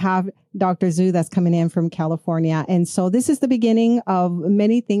 and then we have Dr. Zhu that's coming in from California. And so this is the beginning of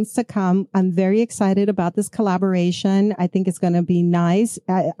many things to come. I'm very excited about this collaboration. I think it's going to be nice.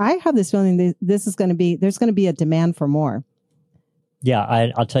 I have this feeling that there's going to be a demand for more.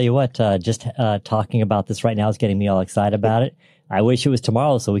 Yeah, I'll tell you what, just talking about this right now is getting me all excited about it. I wish it was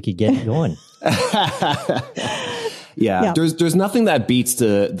tomorrow so we could get it going. Yeah, there's nothing that beats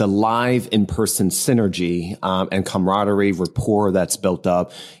the live in-person synergy and camaraderie, rapport that's built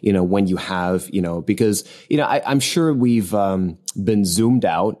up, when you have, because, I'm sure we've been zoomed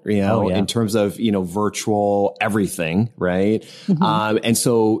out, in terms of, virtual everything, right? Mm-hmm. And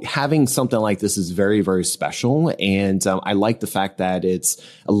so having something like this is very, very special. And I like the fact that it's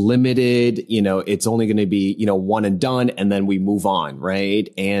limited, it's only going to be, one and done, and then we move on,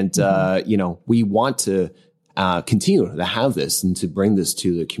 right? And, we want to continue to have this and to bring this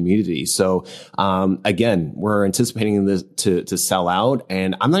to the community. So, again, we're anticipating this to sell out,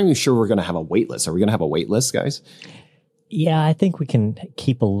 and I'm not even sure we're going to have a wait list. Are we going to have a wait list, guys? Yeah, I think we can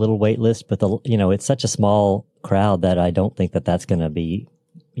keep a little wait list, but it's such a small crowd that I don't think that that's going to be,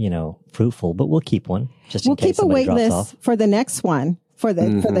 fruitful, but we'll keep one just in case somebody drops off. We'll keep a wait list for the next one, for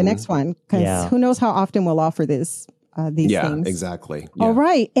the next one, because who knows how often we'll offer these things. Yeah, exactly. Yeah. All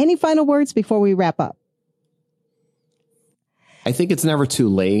right. Any final words before we wrap up? I think it's never too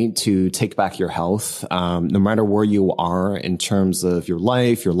late to take back your health, no matter where you are in terms of your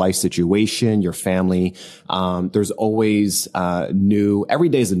life situation, your family. There's always every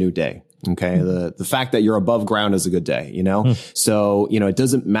day is a new day. Okay. Mm-hmm. The fact that you're above ground is a good day, So, it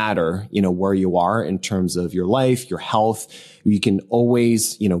doesn't matter, where you are in terms of your life, your health. You can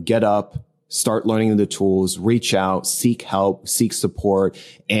always, get up, start learning the tools, reach out, seek help, seek support.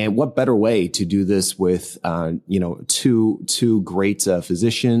 And what better way to do this with, two great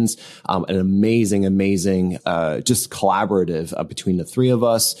physicians, an amazing, just collaborative between the three of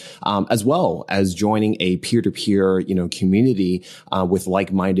us, as well as joining a peer-to-peer, community with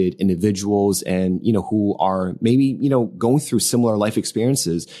like-minded individuals and, who are maybe, going through similar life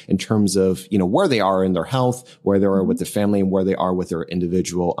experiences in terms of, where they are in their health, where they are with their family, and where they are with their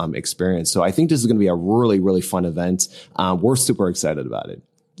individual experience. So I think this is going to be a really, really fun event. We're super excited about it.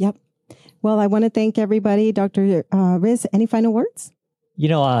 Yep. Well, I want to thank everybody. Dr. Riz, any final words?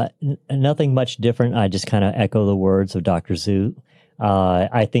 Nothing much different. I just kind of echo the words of Dr. Zhu.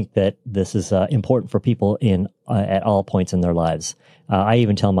 I think that this is important for people at all points in their lives. I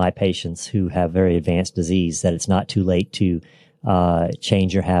even tell my patients who have very advanced disease that it's not too late to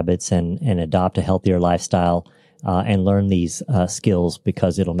change your habits and adopt a healthier lifestyle and learn these skills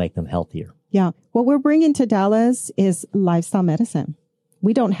because it'll make them healthier. Yeah. What we're bringing to Dallas is lifestyle medicine.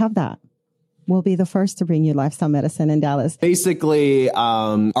 We don't have that. We'll be the first to bring you lifestyle medicine in Dallas. Basically,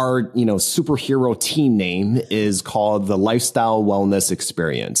 our, superhero team name is called the Lifestyle Wellness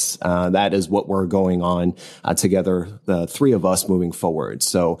Experience. That is what we're going on together, the three of us moving forward.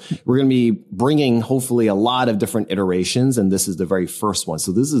 So we're going to be bringing hopefully a lot of different iterations, and this is the very first one.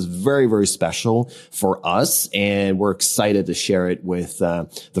 So this is very, very special for us, and we're excited to share it with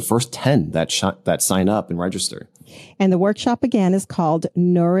the first 10 that sign up and register. And the workshop again is called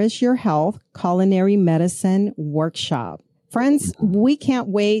Nourish Your Health Culinary Medicine Workshop. Friends, we can't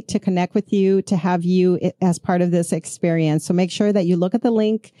wait to connect with you, to have you as part of this experience. So make sure that you look at the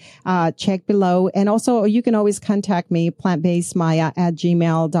link, check below. And also you can always contact me,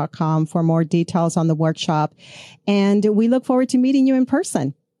 plantbasedmaya@gmail.com for more details on the workshop. And we look forward to meeting you in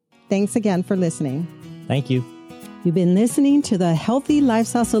person. Thanks again for listening. Thank you. You've been listening to the Healthy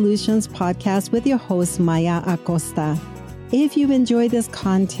Lifestyle Solutions podcast with your host, Maya Acosta. If you've enjoyed this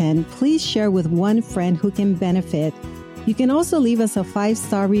content, please share with one friend who can benefit. You can also leave us a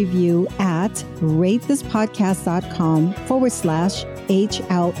 5-star review at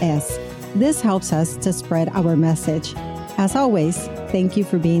ratethispodcast.com/HLS. This helps us to spread our message. As always, thank you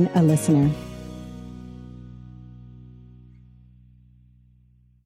for being a listener.